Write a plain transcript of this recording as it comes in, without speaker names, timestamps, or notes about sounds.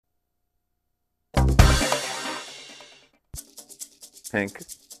Pink.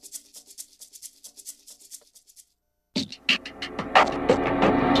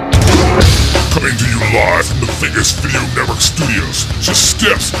 Coming to you live from the Vegas Video Network studios, just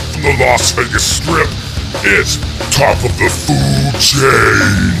steps from the Las Vegas Strip, it's Top of the Food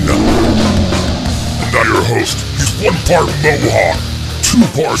Chain. And now your host, he's 1 part Mohawk, 2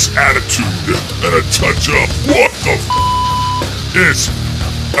 parts attitude, and a touch of what the It's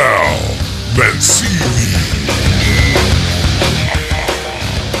Al Mancini.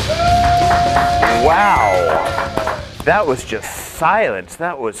 Wow. That was just silence.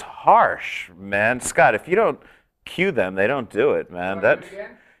 That was harsh, man. Scott, if you don't cue them, they don't do it, man. That's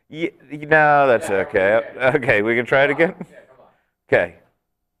no, that's okay. Okay, we can try it again. Yeah, come on. Okay.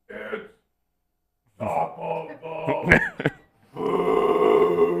 It's Top of the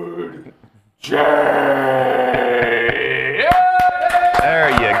Food Chain. There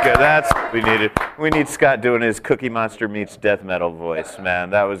you go. That's what we needed. We need Scott doing his Cookie Monster meets death metal voice, man.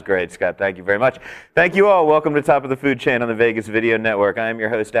 That was great, Scott. Thank you very much. Thank you all. Welcome to Top of the Food Chain on the Vegas Video Network. I am your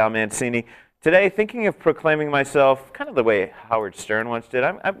host, Al Mancini. Today, thinking of proclaiming myself kind of the way Howard Stern once did,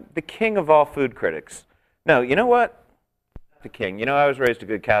 I'm the king of all food critics. No, you know what? The king. You know, I was raised a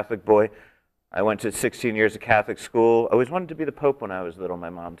good Catholic boy. I went to 16 years of Catholic school. I always wanted to be the Pope when I was little, my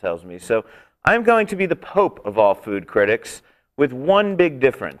mom tells me. So I'm going to be the Pope of all food critics with one big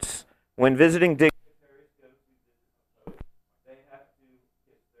difference. When visiting dignitaries go to visit the Pope, they have to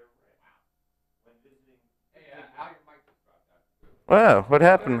kiss their ring. When visiting... Hey, Al, your mic just dropped out. Wow, what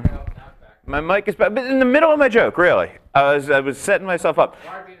happened? My mic is back, but in the middle of my joke, really. I was setting myself up.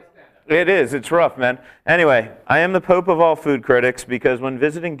 Why being a stand-up? It is. It's rough, man. Anyway, I am the Pope of all food critics because when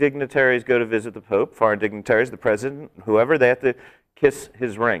visiting dignitaries go to visit the Pope, foreign dignitaries, the president, whoever, they have to kiss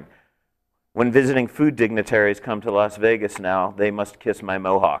his ring. When visiting food dignitaries come to Las Vegas now, they must kiss my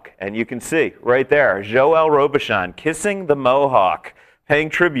mohawk. And you can see right there, Joel Robuchon kissing the mohawk, paying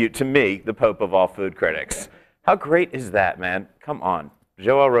tribute to me, the Pope of all food critics. How great is that, man? Come on.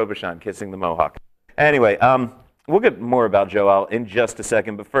 Joel Robuchon kissing the mohawk. Anyway, we'll get more about Joel in just a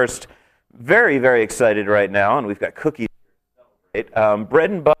second, but first, very, very excited right now, and we've got cookies to celebrate.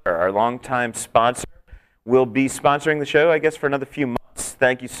 Bread and Butter, our longtime sponsor, will be sponsoring the show, I guess, for another few months.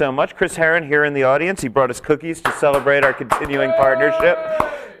 Thank you so much. Chris Herron here in the audience. He brought us cookies to celebrate our continuing partnership.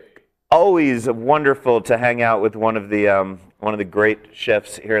 Always wonderful to hang out with one of the great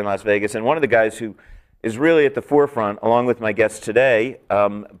chefs here in Las Vegas, and one of the guys who is really at the forefront, along with my guests today,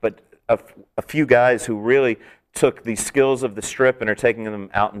 but a few guys who really took the skills of the Strip and are taking them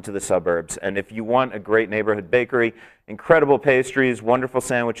out into the suburbs. And if you want a great neighborhood bakery, incredible pastries, wonderful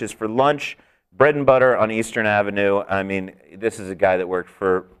sandwiches for lunch, Bread and Butter on Eastern Avenue. I mean, this is a guy that worked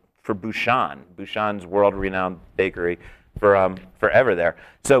for Bouchon's world-renowned bakery for forever there.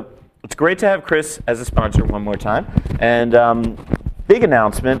 So it's great to have Chris as a sponsor one more time. And big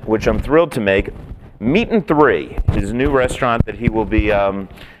announcement, which I'm thrilled to make. Meat and Three, his new restaurant that he'll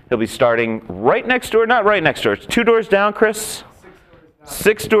be starting right next door. Not right next door. It's 2 doors down, Chris.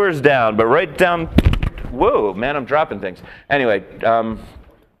 6 doors down, but right down. Whoa, man, I'm dropping things. Anyway,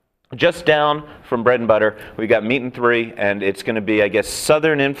 just down from Bread and Butter, we got Meat and Three, and it's going to be, I guess,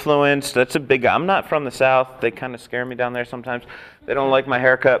 Southern influenced. That's a big. I'm not from the South. They kind of scare me down there sometimes. They don't like my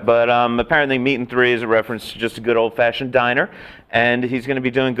haircut, but apparently Meat and Three is a reference to just a good old-fashioned diner, and he's going to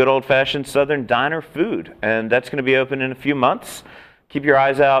be doing good old-fashioned Southern diner food, and that's going to be open in a few months. Keep your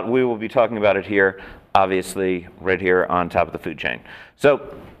eyes out. We will be talking about it here, obviously, right here on Top of the Food Chain.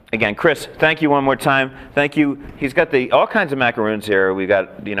 So, again, Chris, thank you one more time. Thank you. He's got all kinds of macaroons here. We've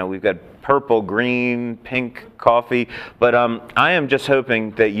got purple, green, pink coffee. But I am just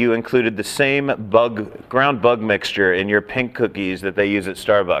hoping that you included the same ground bug mixture in your pink cookies that they use at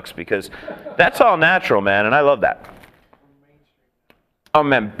Starbucks, because that's all natural, man, and I love that. Oh,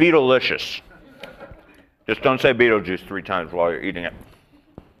 man, Beetlelicious. Just don't say Beetlejuice 3 times while you're eating it.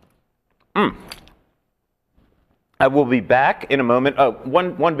 I will be back in a moment. Oh,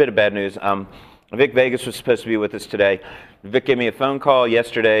 one bit of bad news. Vic Vegas was supposed to be with us today. Vic gave me a phone call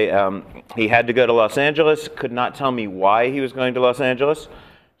yesterday. He had to go to Los Angeles, could not tell me why he was going to Los Angeles.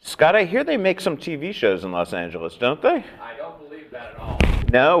 Scott, I hear they make some TV shows in Los Angeles, don't they? I don't believe that at all.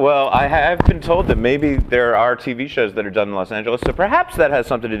 No, well, I have been told that maybe there are TV shows that are done in Los Angeles, so perhaps that has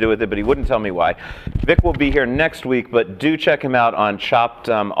something to do with it, but he wouldn't tell me why. Vic will be here next week, but do check him out on Chopped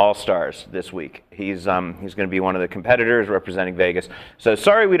All-Stars this week. He's going to be one of the competitors representing Vegas. So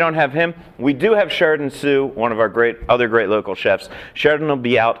sorry we don't have him. We do have Sheridan Sue, one of our other great local chefs. Sheridan will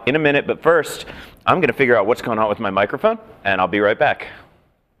be out in a minute, but first, I'm going to figure out what's going on with my microphone, and I'll be right back.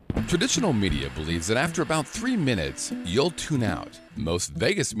 Traditional media believes that after about 3 minutes, you'll tune out. Most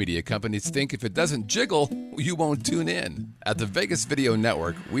Vegas media companies think if it doesn't jiggle, you won't tune in. At the Vegas Video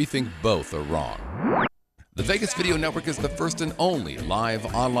Network, we think both are wrong. The Vegas Video Network is the first and only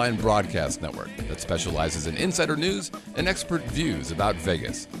live online broadcast network that specializes in insider news and expert views about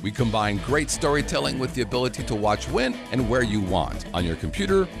Vegas. We combine great storytelling with the ability to watch when and where you want on your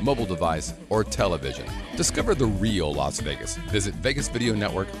computer, mobile device, or television. Discover the real Las Vegas. Visit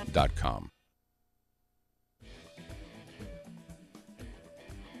VegasVideoNetwork.com.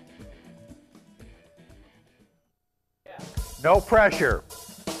 No pressure.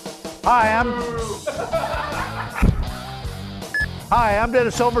 Hi, I'm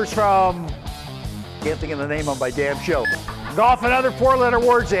Dennis Silvers from, can't think of the name of my damn show. Golf and other 4-letter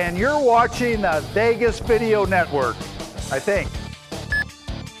words, and you're watching the Vegas Video Network, I think.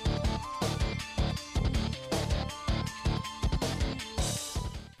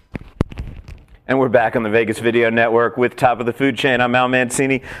 And we're back on the Vegas Video Network with Top of the Food Chain. I'm Al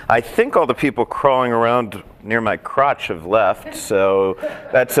Mancini. I think all the people crawling around near my crotch have left, so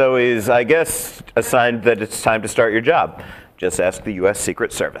that's always, I guess, a sign that it's time to start your job. Just ask the U.S.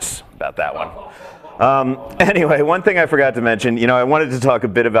 Secret Service about that one. Anyway, one thing I forgot to mention, I wanted to talk a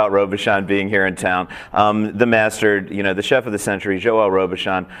bit about Robuchon being here in town. The master, the chef of the century, Joel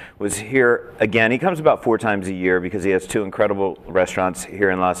Robuchon, was here again. He comes about 4 times a year because he has 2 incredible restaurants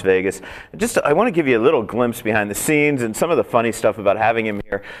here in Las Vegas. I want to give you a little glimpse behind the scenes and some of the funny stuff about having him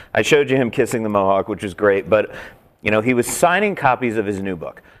here. I showed you him kissing the Mohawk, which was great, but he was signing copies of his new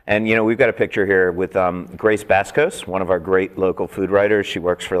book. And, we've got a picture here with Grace Bascos, one of our great local food writers. She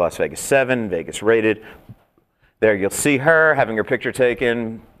works for Las Vegas 7, Vegas Rated. There you'll see her having her picture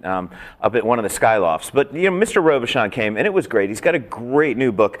taken up at one of the Skylofts. But, Mr. Robuchon came, and it was great. He's got a great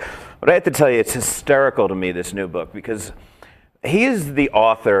new book. But I have to tell you, it's hysterical to me, this new book, because he is the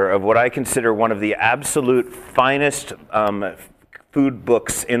author of what I consider one of the absolute finest food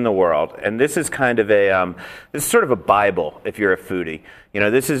books in the world, and this is kind of this is sort of a Bible if you're a foodie.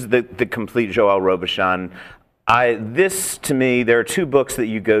 This is the complete Joel Robuchon. This to me, there are 2 books that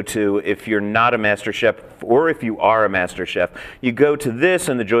you go to if you're not a master chef, or if you are a master chef. You go to this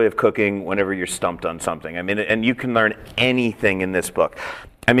and The Joy of Cooking whenever you're stumped on something. And you can learn anything in this book.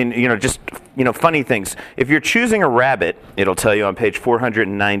 Funny things. If you're choosing a rabbit, it'll tell you on page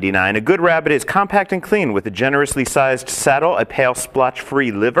 499, a good rabbit is compact and clean with a generously sized saddle, a pale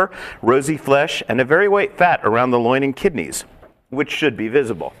splotch-free liver, rosy flesh, and a very white fat around the loin and kidneys, which should be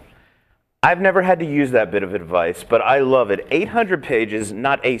visible. I've never had to use that bit of advice, but I love it. 800 pages,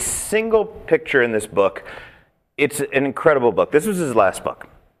 not a single picture in this book. It's an incredible book. This was his last book.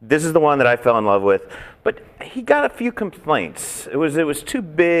 This is the one that I fell in love with, but he got a few complaints. It was too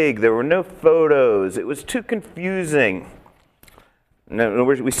big. There were no photos. It was too confusing. No,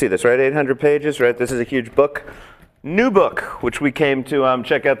 we see this, right? 800 pages, right? This is a huge book. New book, which we came to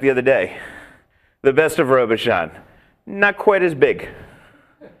check out the other day. The Best of Robuchon. Not quite as big.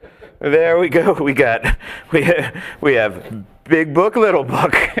 There we go. We have big book, little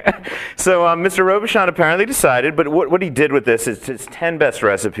book. So Mr. Robuchon apparently decided, but what he did with this is his 10 best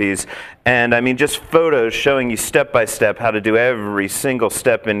recipes, and just photos showing you step by step how to do every single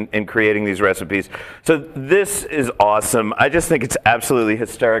step in creating these recipes. So this is awesome. I just think it's absolutely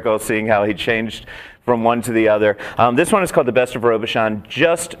hysterical seeing how he changed from one to the other. This one is called The Best of Robuchon,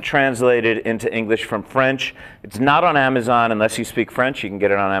 just translated into English from French. It's not on Amazon unless you speak French. You can get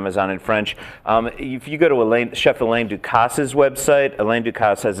it on Amazon in French. If you go to Chef Alain Ducasse's website, Alain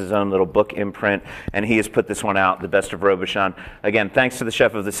Ducasse has his own little book imprint, and he has put this one out, The Best of Robuchon. Again, thanks to the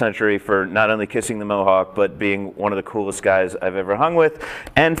Chef of the Century for not only kissing the Mohawk, but being one of the coolest guys I've ever hung with,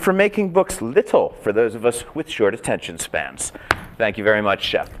 and for making books little for those of us with short attention spans. Thank you very much,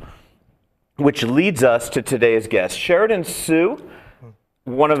 Chef. Which leads us to today's guest, Sheridan Sue,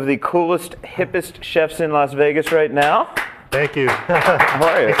 one of the coolest, hippest chefs in Las Vegas right now. Thank you. How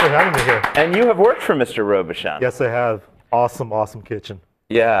are you? Thanks for having me here. And you have worked for Mr. Robuchon. Yes, I have. Awesome, awesome kitchen.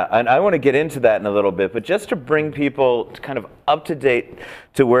 Yeah, and I want to get into that in a little bit, but just to bring people kind of up to date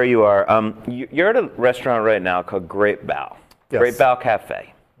to where you are, you're at a restaurant right now called Great Bao. Yes. Great Bao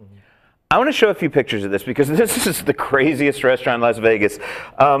Cafe. I want to show a few pictures of this because this is the craziest restaurant in Las Vegas.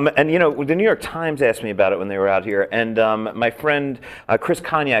 And the New York Times asked me about it when they were out here. And my friend Chris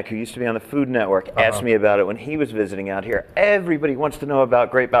Cognac, who used to be on the Food Network, asked me about it when he was visiting out here. Everybody wants to know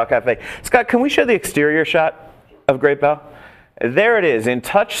about Great Bao Cafe. Scott, can we show the exterior shot of Great Bao? There it is, in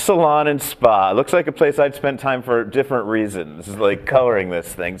Touch Salon and Spa. It looks like a place I'd spend time for different reasons, like coloring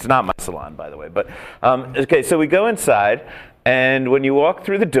this thing. It's not my salon, by the way. But okay, so we go inside. And when you walk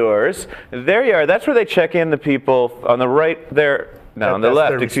through the doors, there you are. That's where they check in the people on the right there. No, on the That's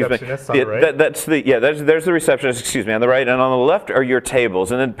left, the excuse me. receptionist on the right? There's the receptionist, excuse me, on the right, and on the left are your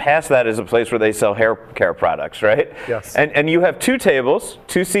tables, and then past that is a place where they sell hair care products, right? Yes. And you have 2 tables,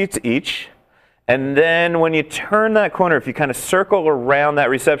 2 seats each, and then when you turn that corner, if you kind of circle around that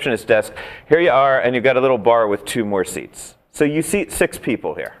receptionist desk, here you are, and you've got a little bar with 2 more seats. So you seat 6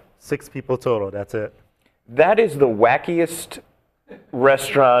 people here. 6 people total. That's it. That is the wackiest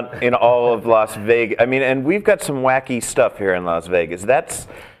restaurant in all of Las Vegas. I mean, and we've got some wacky stuff here in Las Vegas. That's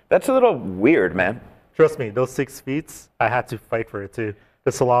a little weird, man. Trust me, those 6 feet, I had to fight for it too.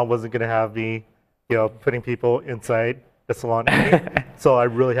 The salon wasn't going to have me, putting people inside the salon eating, so I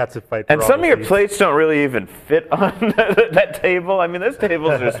really had to fight for And all some of those your seats. plates don't really even fit on that table. I mean, those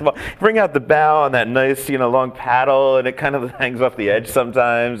tables are small. Bring out the bow on that nice, long paddle, and it kind of hangs off the edge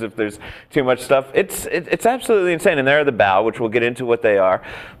sometimes if there's too much stuff. It's absolutely insane. And there are the bao, which we'll get into what they are.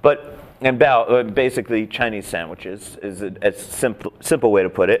 And bao, basically Chinese sandwiches, is a simple way to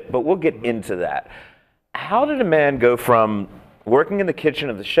put it. But we'll get into that. How did a man go from working in the kitchen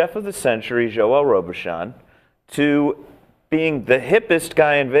of the chef of the century, Joel Robuchon, to being the hippest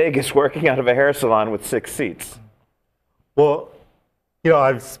guy in Vegas working out of a hair salon with 6 seats? Well,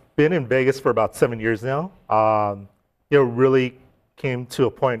 I've been in Vegas for about 7 years now. Really came to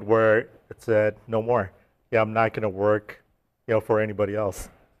a point where it said, no more. I'm not going to work, for anybody else.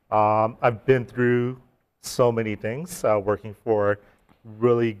 I've been through so many things, working for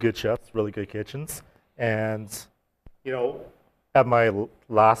really good chefs, really good kitchens. And, at my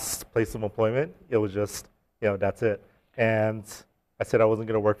last place of employment, it was just, that's it. And I said I wasn't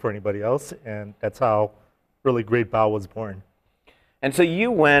going to work for anybody else, and that's how really Great Bao was born. And so you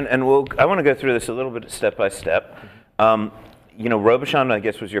went, and I want to go through this a little bit step by step. Robuchon, I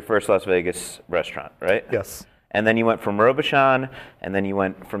guess, was your first Las Vegas restaurant, right? Yes. And then you went from Robuchon, and then you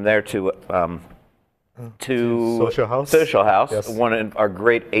went from there to Social House. Social House, Yes. one of our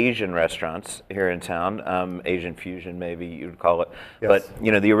great Asian restaurants here in town, Asian fusion maybe you'd call it. Yes.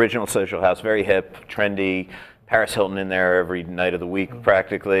 But the original Social House, very hip, trendy. Paris Hilton in there every night of the week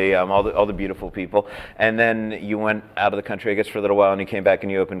practically. All the beautiful people. And then you went out of the country, I guess, for a little while, and you came back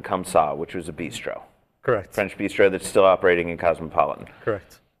and you opened Comme Ça, which was a bistro, Correct. French bistro that's still operating in Cosmopolitan.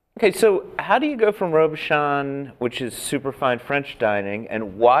 Correct. Okay, so how do you go from Robuchon, which is superfine French dining,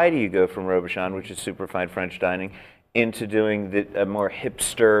 and why do you go from Robuchon, which is superfine French dining, into doing a more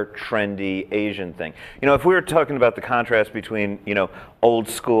hipster, trendy Asian thing? If we were talking about the contrast between, old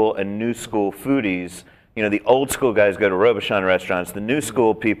school and new school foodies, the old school guys go to Robuchon restaurants, the new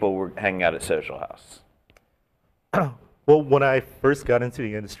school people were hanging out at Social House. Well, when I first got into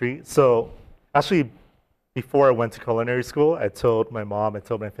the industry, so actually before I went to culinary school, I told my mom, I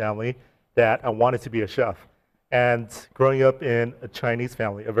told my family that I wanted to be a chef. And growing up in a Chinese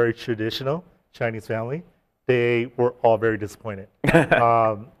family, a very traditional Chinese family, they were all very disappointed.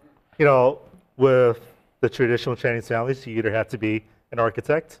 With the traditional Chinese families, you either have to be an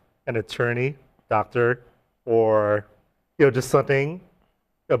architect, an attorney, doctor, or just something,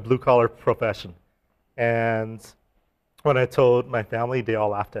 a blue-collar profession. And when I told my family, they all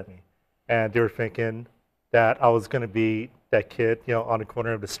laughed at me. And they were thinking that I was going to be that kid, on the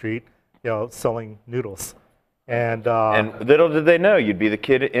corner of the street, selling noodles. And little did they know you'd be the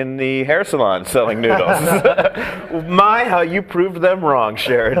kid in the hair salon selling noodles. How you proved them wrong,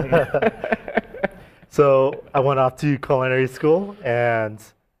 Sheridan. So I went off to culinary school, and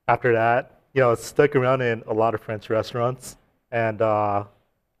after that, stuck around in a lot of French restaurants, and I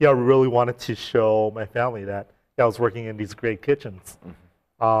really wanted to show my family that I was working in these great kitchens.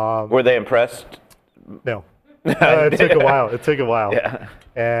 Were they impressed? No, it took a while. It took a while. Yeah.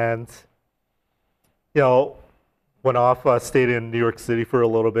 And went off, stayed in New York City for a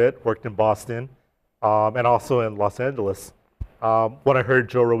little bit, worked in Boston, and also in Los Angeles. When I heard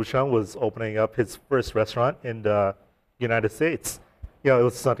Joe Robuchon was opening up his first restaurant in the United States, it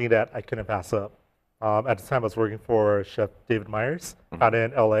was something that I couldn't pass up. At the time, I was working for Chef David Myers out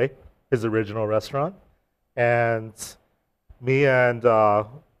in LA, his original restaurant. And me and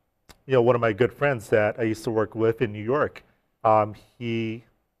one of my good friends that I used to work with in New York, he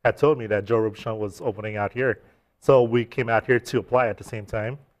had told me that Joe Robuchon was opening out here. So we came out here to apply at the same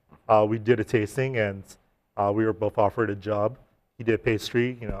time. We did a tasting, and we were both offered a job. He did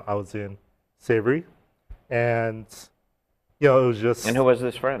pastry, I was in savory. And it was just... And who was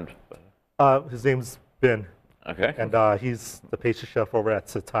this friend? His name's Ben. Okay. And he's the pastry chef over at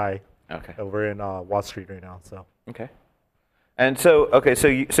Satai, Okay. over in Wall Street right now. So Okay. And so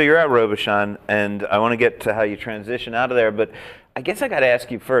you're at Robuchon, and I want to get to how you transition out of there, but I guess I got to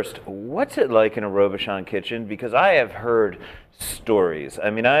ask you first, what's it like in a Robuchon kitchen? Because I have heard stories. I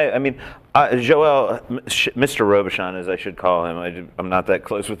mean, Joel, Mr. Robuchon, as I should call him. I'm not that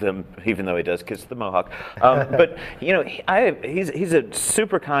close with him, even though he does kiss the mohawk. But you know, he's a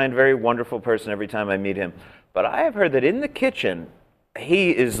super kind, very wonderful person every time I meet him. But I have heard that in the kitchen,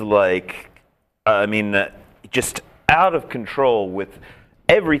 he is like, just out of control with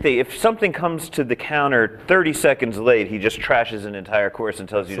everything. If something comes to the counter 30 seconds late, he just trashes an entire course and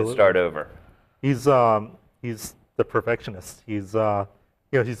tells you to start over. He's the perfectionist. He's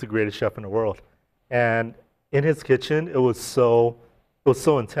he's the greatest chef in the world. And in his kitchen, it was so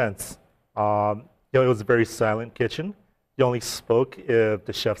intense. It was a very silent kitchen. You only spoke if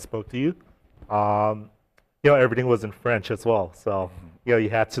the chef spoke to you. Everything was in French as well. So you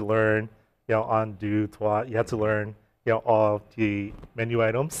had to learn on deux, trois. You had to learn all of the menu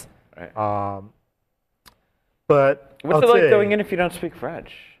items. Right. But what's it like going in if you don't speak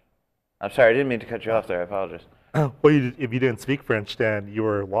French? I'm sorry, I didn't mean to cut you off there. I apologize. Well, if you didn't speak French, then you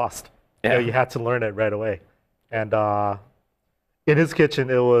were lost. Yeah. You had to learn it right away. And in his kitchen,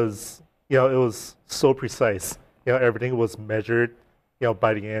 it was so precise. Everything was measured,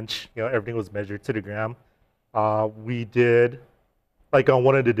 by the inch. Everything was measured to the gram. We did, like on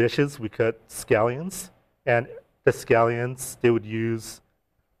one of the dishes, we cut scallions, and the scallions, they would use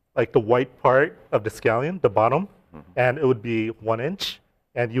like the white part of the scallion, the bottom, and it would be 1 inch,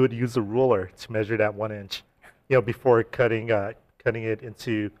 and you would use a ruler to measure that 1 inch, before cutting it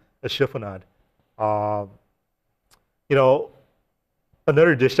into a chiffonade.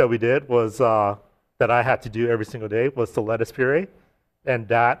 Another dish that we did was that I had to do every single day was the lettuce puree, and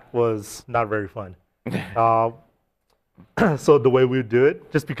that was not very fun. So the way we would do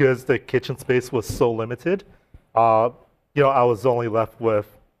it, just because the kitchen space was so limited, I was only left with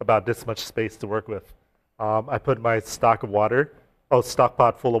about this much space to work with. I put my stock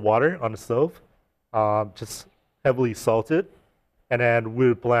pot full of water on the stove, just heavily salted, and then we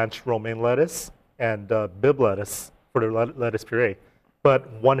would blanch romaine lettuce and Bibb lettuce for the lettuce puree. But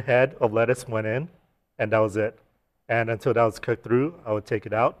one head of lettuce went in, and that was it. And until that was cooked through, I would take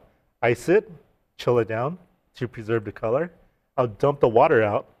it out, ice it, chill it down to preserve the color. I'll dump the water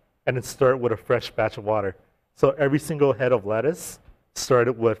out, and then start with a fresh batch of water. So every single head of lettuce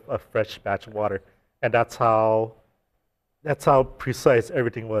started with a fresh batch of water, and that's how precise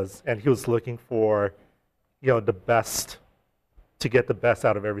everything was. And he was looking for, the best, to get the best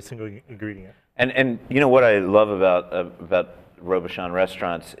out of every single ingredient. And what I love about Robuchon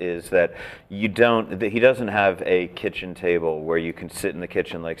restaurants is that he doesn't have a kitchen table where you can sit in the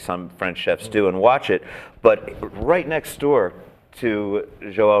kitchen like some French chefs do and watch it, but right next door to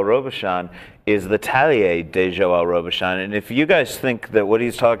Joel Robuchon is the Talier de Joel Robuchon. And if you guys think that what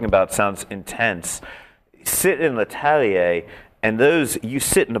he's talking about sounds intense, sit in the Talier, and you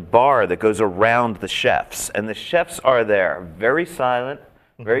sit in a bar that goes around the chefs, and the chefs are there, very silent,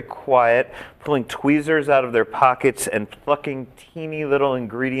 very quiet, pulling tweezers out of their pockets and plucking teeny little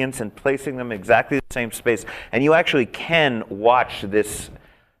ingredients and placing them exactly the same space. And you actually can watch this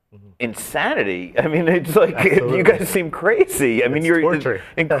insanity. I mean, it's like, you guys seem crazy. I mean, you're torture.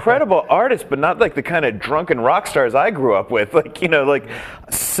 Incredible artists, but not like the kind of drunken rock stars I grew up with.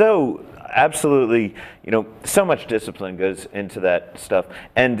 So absolutely, so much discipline goes into that stuff.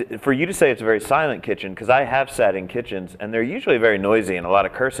 And for you to say it's a very silent kitchen, because I have sat in kitchens, and they're usually very noisy and a lot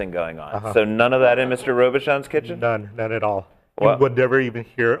of cursing going on. So none of that in Mr. Robuchon's kitchen? None at all. What? You would never even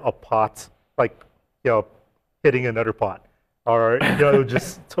hear a pot, hitting another pot. Or, it was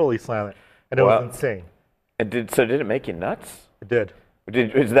just totally silent. And it was insane. And did it make you nuts? It did.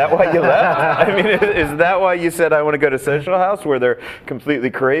 Is that why you left? I mean, is that why you said I want to go to Social House, where they're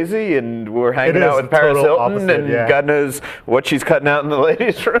completely crazy and we're hanging out with Paris Hilton and God knows what she's cutting out in the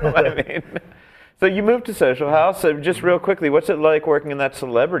ladies' room? I mean, so you moved to Social House. So just real quickly, what's it like working in that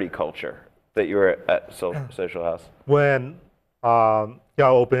celebrity culture that you were at Social House? When I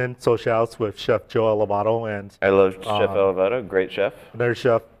opened Social House with Chef Joel Amato and I love Chef Elevato, great chef. Another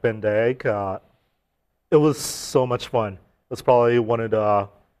chef, Ben Dag. It was so much fun. It was probably one of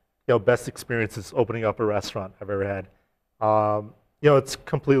the best experiences opening up a restaurant I've ever had. It's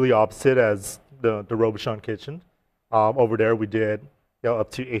completely opposite as the Robuchon kitchen. Over there we did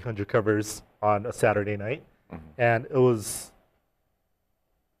up to 800 covers on a Saturday night, and it was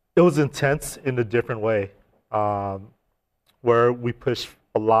intense in a different way, where we pushed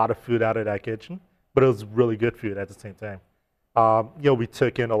a lot of food out of that kitchen, but it was really good food at the same time. We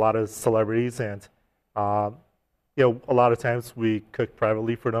took in a lot of celebrities, and a lot of times we cooked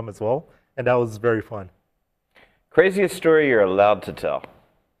privately for them as well, and that was very fun. Craziest story you're allowed to tell?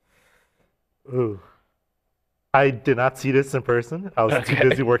 Ooh. I did not see this in person. I was too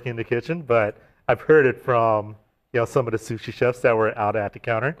busy working in the kitchen, but I've heard it from some of the sushi chefs that were out at the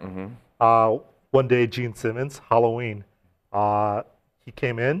counter. One day, Gene Simmons, Halloween, he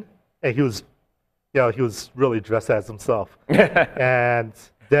came in and he was really dressed as himself. And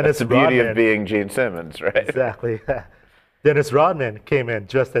Dennis That's the beauty Rodman, of being Gene Simmons, right? exactly. Dennis Rodman came in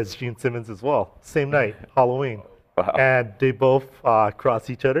dressed as Gene Simmons as well. Same night, Halloween. Wow. And they both crossed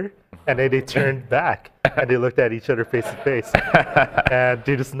each other, and then they turned back, and they looked at each other face to face, and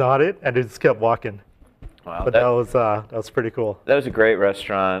they just nodded, and they just kept walking. Wow, But that was pretty cool. that was a great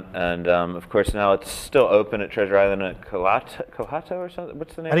restaurant, and of course now it's still open at Treasure Island at Kohato or something.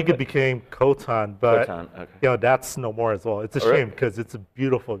 What's the name? I think of it became Kotan, but Kotan, okay. that's no more as well. It's a Oh, really? shame because it's a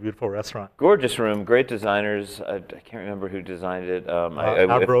beautiful, beautiful restaurant. Gorgeous room, great designers. I can't remember who designed it.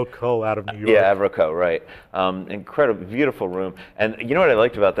 Avro Co. out of New York. Yeah, Avroco, right. Incredible, beautiful room. And you know what I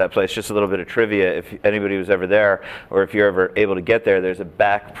liked about that place? Just a little bit of trivia. If anybody was ever there, or if you're ever able to get there, there's a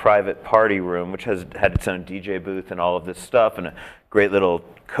back private party room, which had its own DJ booth and all of this stuff, and a great little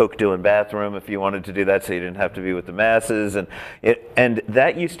Coke doing bathroom if you wanted to do that, so you didn't have to be with the masses. And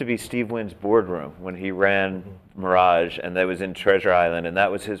that used to be Steve Wynn's boardroom when he ran Mirage, and that was in Treasure Island, and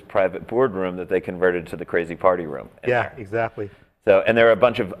that was his private boardroom that they converted to the crazy party room. Yeah, exactly. So, and there are a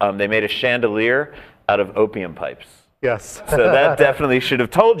bunch of, they made a chandelier out of opium pipes. Yes. So that definitely should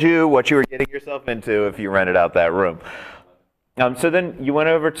have told you what you were getting yourself into if you rented out that room. So then you went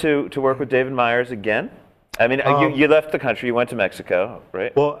over to work with David Myers again. I mean, you left the country, you went to Mexico,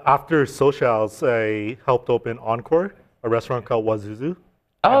 right? Well, after Socials, I helped open Encore, a restaurant called Wazuzu.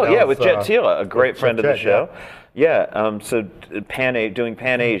 Oh, And that yeah, was, with Jet Tila, a great Chef friend of the Jet, show. Yeah, so doing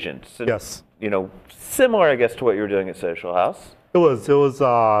Pan-Asian. So, Yes. similar, I guess, to what you were doing at Social House. It was,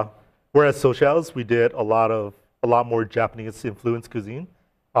 whereas Socials, we did a lot more Japanese influenced cuisine.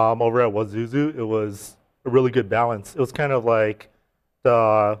 Over at Wazuzu, it was a really good balance. It was kind of like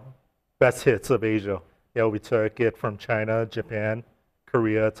the best hits of Asia. We took it from China, Japan,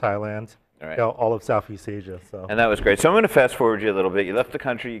 Korea, Thailand, Right. all of Southeast Asia. So And that was great. So I'm going to fast forward you a little bit. You left the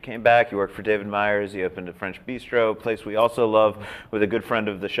country, you came back, you worked for David Myers, you opened a French bistro, a place we also love, with a good friend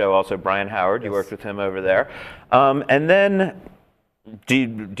of the show, also Brian Howard. You worked with him over there. And then, do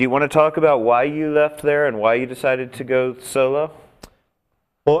you want to talk about why you left there and why you decided to go solo?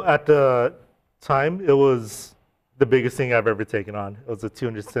 Well, at the time, it was the biggest thing I've ever taken on. It was a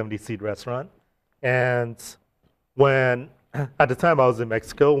 270-seat restaurant. And at the time I was in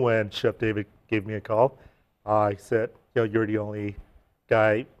Mexico, when Chef David gave me a call, he said, you're the only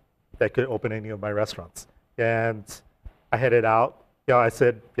guy that could open any of my restaurants. And I headed out. I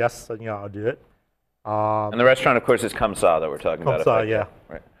said, yes, I'll do it. And the restaurant, of course, is Kamsa that we're talking about. Kamsa, yeah.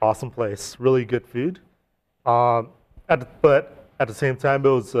 Right. Awesome place. Really good food. But at the same time, it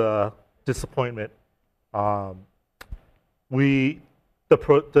was a disappointment. The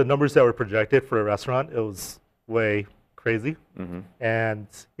numbers that were projected for a restaurant, it was way crazy. And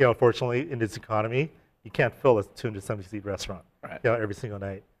unfortunately, in this economy, you can't fill a 270-seat restaurant every single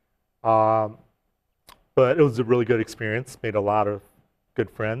night. But it was a really good experience. Made a lot of good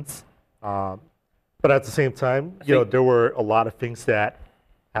friends. But at the same time, there were a lot of things that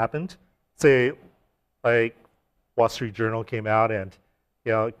happened. Say, like Wall Street Journal came out and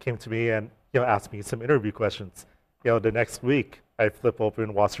came to me and asked me some interview questions. The next week, I flip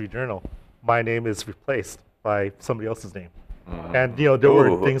open Wall Street Journal. My name is replaced by somebody else's name. And there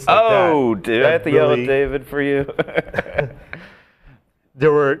were things like that. Oh, did I have to yell at David for you?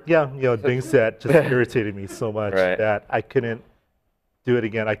 There were things that just irritated me so much that I couldn't do it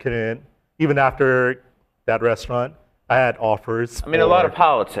again. I couldn't, even after that restaurant, I had offers. I mean, a lot of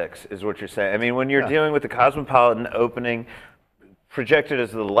politics is what you're saying. I mean, when you're dealing with the Cosmopolitan opening, projected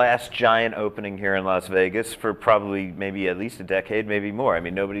as the last giant opening here in Las Vegas for probably maybe at least a decade, maybe more. I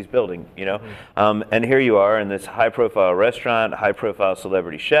mean, nobody's building, and here you are in this high-profile restaurant, high-profile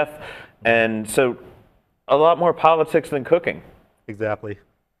celebrity chef, and so a lot more politics than cooking. Exactly.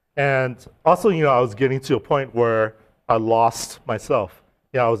 And also, I was getting to a point where I lost myself.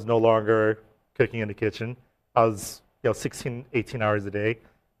 I was no longer cooking in the kitchen. I was, 16, 18 hours a day,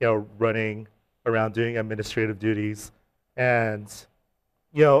 running around doing administrative duties. And,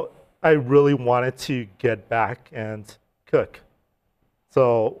 I really wanted to get back and cook.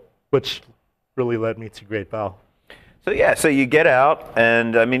 So, which really led me to Great Bow. So you get out,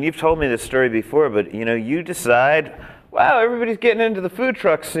 and I mean, you've told me this story before, but you decide, wow, everybody's getting into the food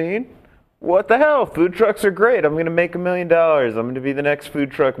truck scene. What the hell? Food trucks are great. I'm going to make $1 million. I'm going to be the next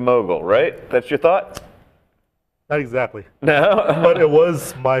food truck mogul, right? That's your thought? Not exactly. No? But it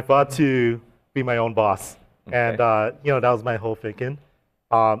was my thought to be my own boss. Okay. And, that was my whole thinking.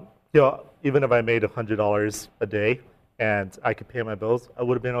 even if I made $100 a day and I could pay my bills, I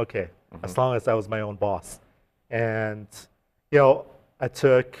would have been okay, as long as I was my own boss. And I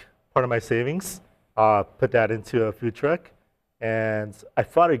took part of my savings, put that into a food truck, and I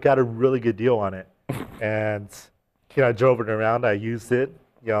thought I got a really good deal on it. And I drove it around, I used it.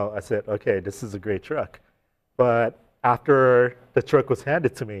 I said, okay, this is a great truck. But after the truck was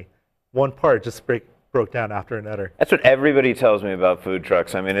handed to me, one part just broke down after another. That's what everybody tells me about food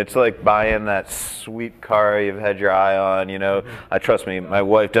trucks. I mean, it's like buying that sweet car you've had your eye on, I trust me, my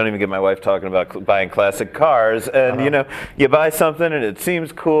wife, don't even get my wife talking about buying classic cars. And, you buy something and it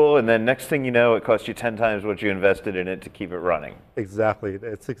seems cool, and then next thing you know, it costs you 10 times what you invested in it to keep it running. Exactly.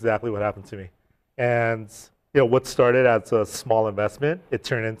 It's exactly what happened to me. And, what started as a small investment, it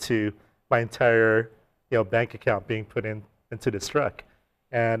turned into my entire, bank account being put into this truck.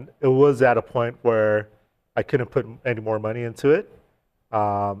 And it was at a point where I couldn't put any more money into it.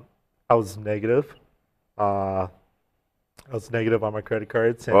 I was negative. I was negative on my credit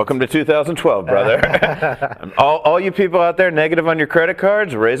cards. Welcome to 2012, brother. And all you people out there negative on your credit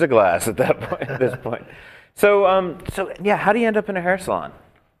cards, raise a glass at this point. So yeah, how do you end up in a hair salon?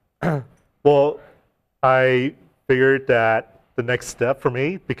 Well, I figured that the next step for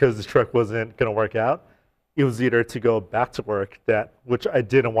me, because the truck wasn't going to work out, it was either to go back to work, which I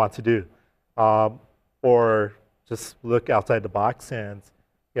didn't want to do, or just look outside the box and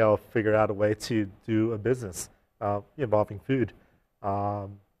figure out a way to do a business involving food.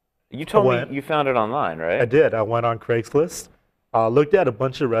 You told me you found it online, right? I did. I went on Craigslist, looked at a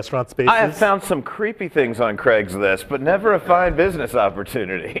bunch of restaurant spaces. I have found some creepy things on Craigslist, but never a fine business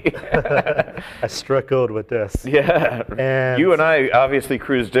opportunity. I struck gold with this. Yeah. And you and I obviously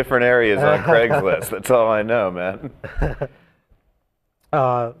cruise different areas on Craigslist. That's all I know, man.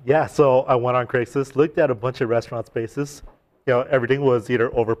 Yeah, so I went on Craigslist, looked at a bunch of restaurant spaces. Everything was either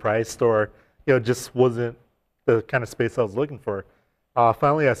overpriced or, just wasn't the kind of space I was looking for.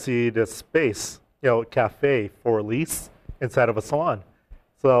 Finally, I see this space, cafe for lease inside of a salon.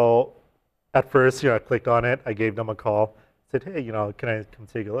 So at first, I clicked on it. I gave them a call, said, hey, can I come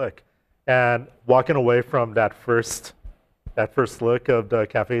take a look? And walking away from that first look of the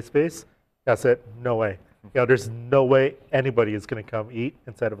cafe space, I said, no way. There's no way anybody is going to come eat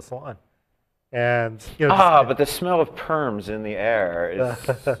inside of a salon. And but the smell of perms in the air is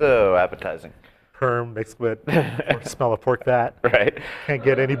so appetizing. Perm mixed with smell of pork fat. Right. Can't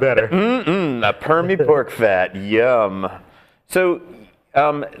get any better. A permy pork fat. Yum. So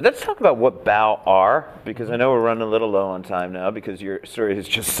let's talk about what bao are, because I know we're running a little low on time now because your story is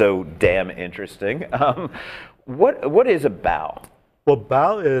just so damn interesting. What is a bao? Well,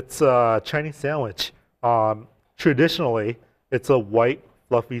 bao, it's a Chinese sandwich. Traditionally, it's a white,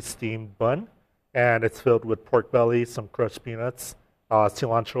 fluffy steamed bun, and it's filled with pork belly, some crushed peanuts,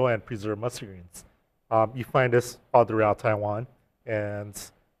 cilantro, and preserved mustard greens. You find this all throughout Taiwan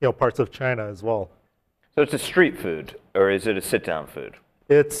and parts of China as well. So it's a street food, or is it a sit-down food?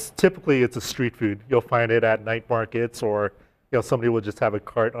 Typically it's a street food. You'll find it at night markets, or somebody will just have a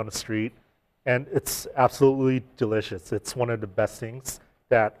cart on the street, and it's absolutely delicious. It's one of the best things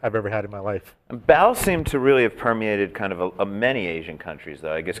that I've ever had in my life. And bao seemed to really have permeated kind of many Asian countries,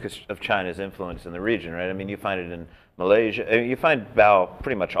 though, I guess because of China's influence in the region, right? I mean, you find it in Malaysia. You find bao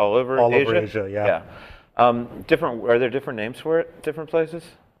pretty much all over Asia? All over Asia, yeah. Are there different names for it, different places?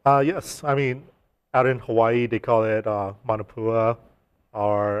 Yes. I mean, out in Hawaii, they call it manapua,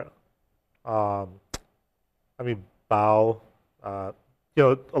 or, bao.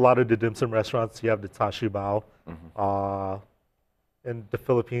 A lot of the dim sum restaurants, you have the tashu bao. Mm-hmm. In the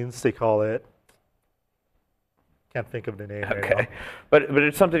Philippines, they call it, can't think of the name right now. But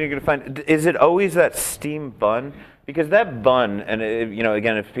it's something you're going to find. Is it always that steamed bun? Because that bun, and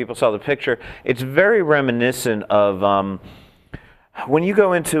again, if people saw the picture, it's very reminiscent of when you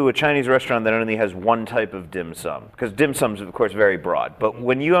go into a Chinese restaurant that only has one type of dim sum, because dim sum is, of course, very broad. But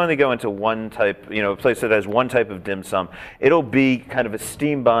when you only go into one type, a place that has one type of dim sum, it'll be kind of a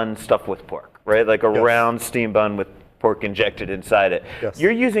steamed bun stuffed with pork, right? Like a round steamed bun with pork injected inside it. Yes.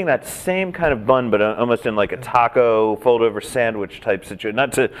 You're using that same kind of bun, but almost in like a taco fold-over sandwich type situation.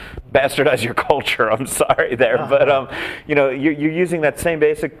 Not to bastardize your culture, I'm sorry there, but you're using that same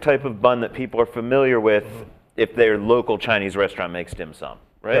basic type of bun that people are familiar with if their local Chinese restaurant makes dim sum,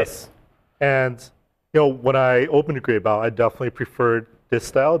 right? Yes. And when I opened a Great Bao, I definitely preferred this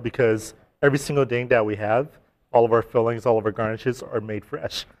style because every single thing that we have, all of our fillings, all of our garnishes are made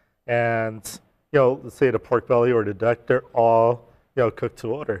fresh. And let's say the pork belly or the duck, they're all, cooked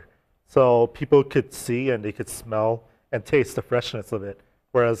to order. So people could see and they could smell and taste the freshness of it.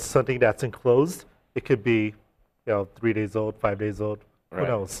 Whereas something that's enclosed, it could be, 3 days old, 5 days old, who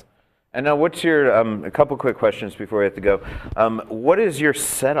knows? And now, what's your a couple quick questions before we have to go? What is your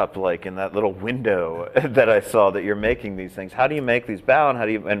setup like in that little window that I saw that you're making these things? How do you make these bao, and how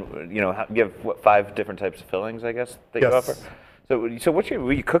do you you have what, 5 different types of fillings, I guess, that you Yes. offer? So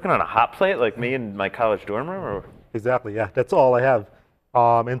were you cooking on a hot plate like me in my college dorm room, or? Exactly, yeah. That's all I have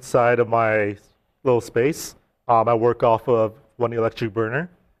inside of my little space. I work off of one electric burner.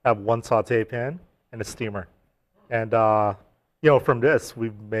 I have one saute pan and a steamer. And, from this,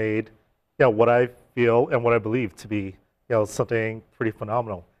 we've made, what I feel and what I believe to be, something pretty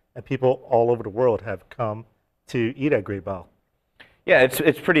phenomenal. And people all over the world have come to eat at Great Bao. Yeah,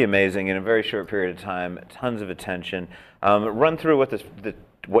 it's pretty amazing in a very short period of time. Tons of attention. Run through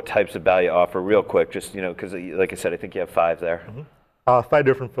what types of bao you offer real quick, just because like I said, I think you have 5 there. 5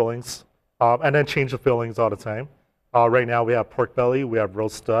 different fillings, and then change the fillings all the time. Right now we have pork belly, we have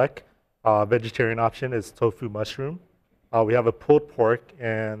roast duck. Vegetarian option is tofu mushroom. We have a pulled pork,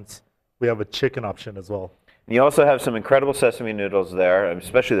 and we have a chicken option as well. And you also have some incredible sesame noodles there,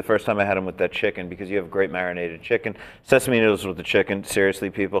 especially the first time I had them with that chicken, because you have great marinated chicken. Sesame noodles with the chicken,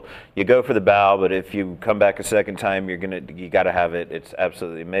 seriously, people, you go for the bao, but if you come back a second time, you got to have it. It's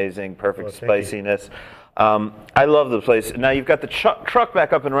absolutely amazing, perfect spiciness. I love the place. Now you've got the truck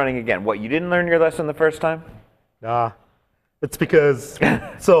back up and running again. What, you didn't learn your lesson the first time? Nah, it's because,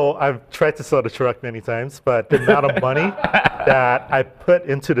 so I've tried to sell the truck many times, but the amount of money that I put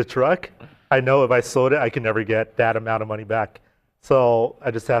into the truck, I know if I sold it, I can never get that amount of money back. So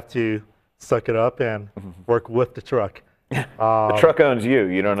I just have to suck it up and work with the truck. The truck owns you.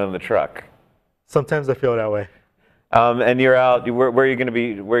 You don't own the truck. Sometimes I feel that way. And you're out. Where are you going to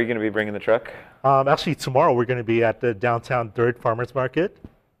be? Where are you going to be bringing the truck? Actually, tomorrow we're going to be at the downtown Third Farmers Market.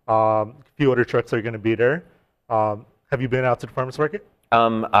 A few other trucks are going to be there. Have you been out to the farmers market?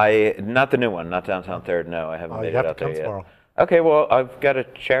 Not the new one, not downtown Third. No, I haven't made it out there yet. Tomorrow. Okay, well, I've got a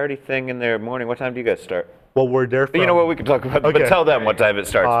charity thing in the morning. What time do you guys start? Well, we're there from... You know what, we can talk about, but tell them what time it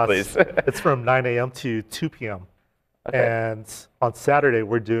starts, please. It's from 9 a.m. to 2 p.m. Okay. And on Saturday,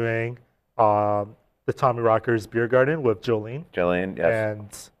 we're doing the Tommy Rockers Beer Garden with Jolene. Jolene, yes.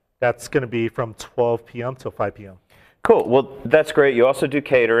 And that's going to be from 12 p.m. till 5 p.m. Cool. Well, that's great. You also do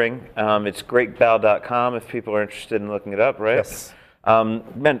catering. It's greatbao.com if people are interested in looking it up, right? Yes.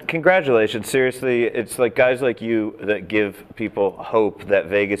 Man, congratulations. Seriously, it's like guys like you that give people hope that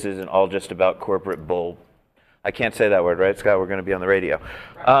Vegas isn't all just about corporate bull. I can't say that word, right, Scott? We're going to be on the radio.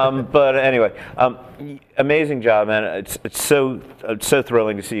 But anyway, amazing job, man. It's so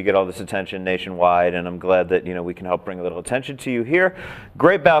thrilling to see you get all this attention nationwide, and I'm glad that we can help bring a little attention to you here.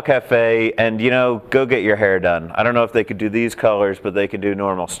 Great Bao Cafe, and go get your hair done. I don't know if they could do these colors, but they can do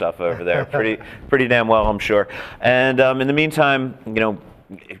normal stuff over there. Pretty damn well, I'm sure. And in the meantime,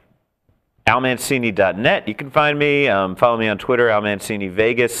 almancini.net. You can find me. Follow me on Twitter, Almancini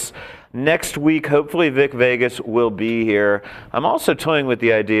Vegas. Next week, hopefully Vic Vegas will be here. I'm also toying with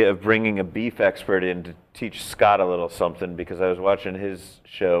the idea of bringing a beef expert in to teach Scott a little something, because I was watching his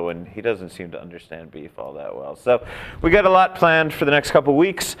show and he doesn't seem to understand beef all that well. So we got a lot planned for the next couple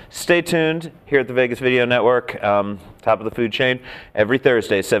weeks. Stay tuned here at the Vegas Video Network, top of the food chain, every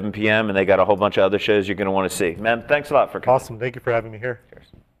Thursday, 7 p.m. And they got a whole bunch of other shows you're going to want to see. Man, thanks a lot for coming. Awesome. Thank you for having me here. Cheers.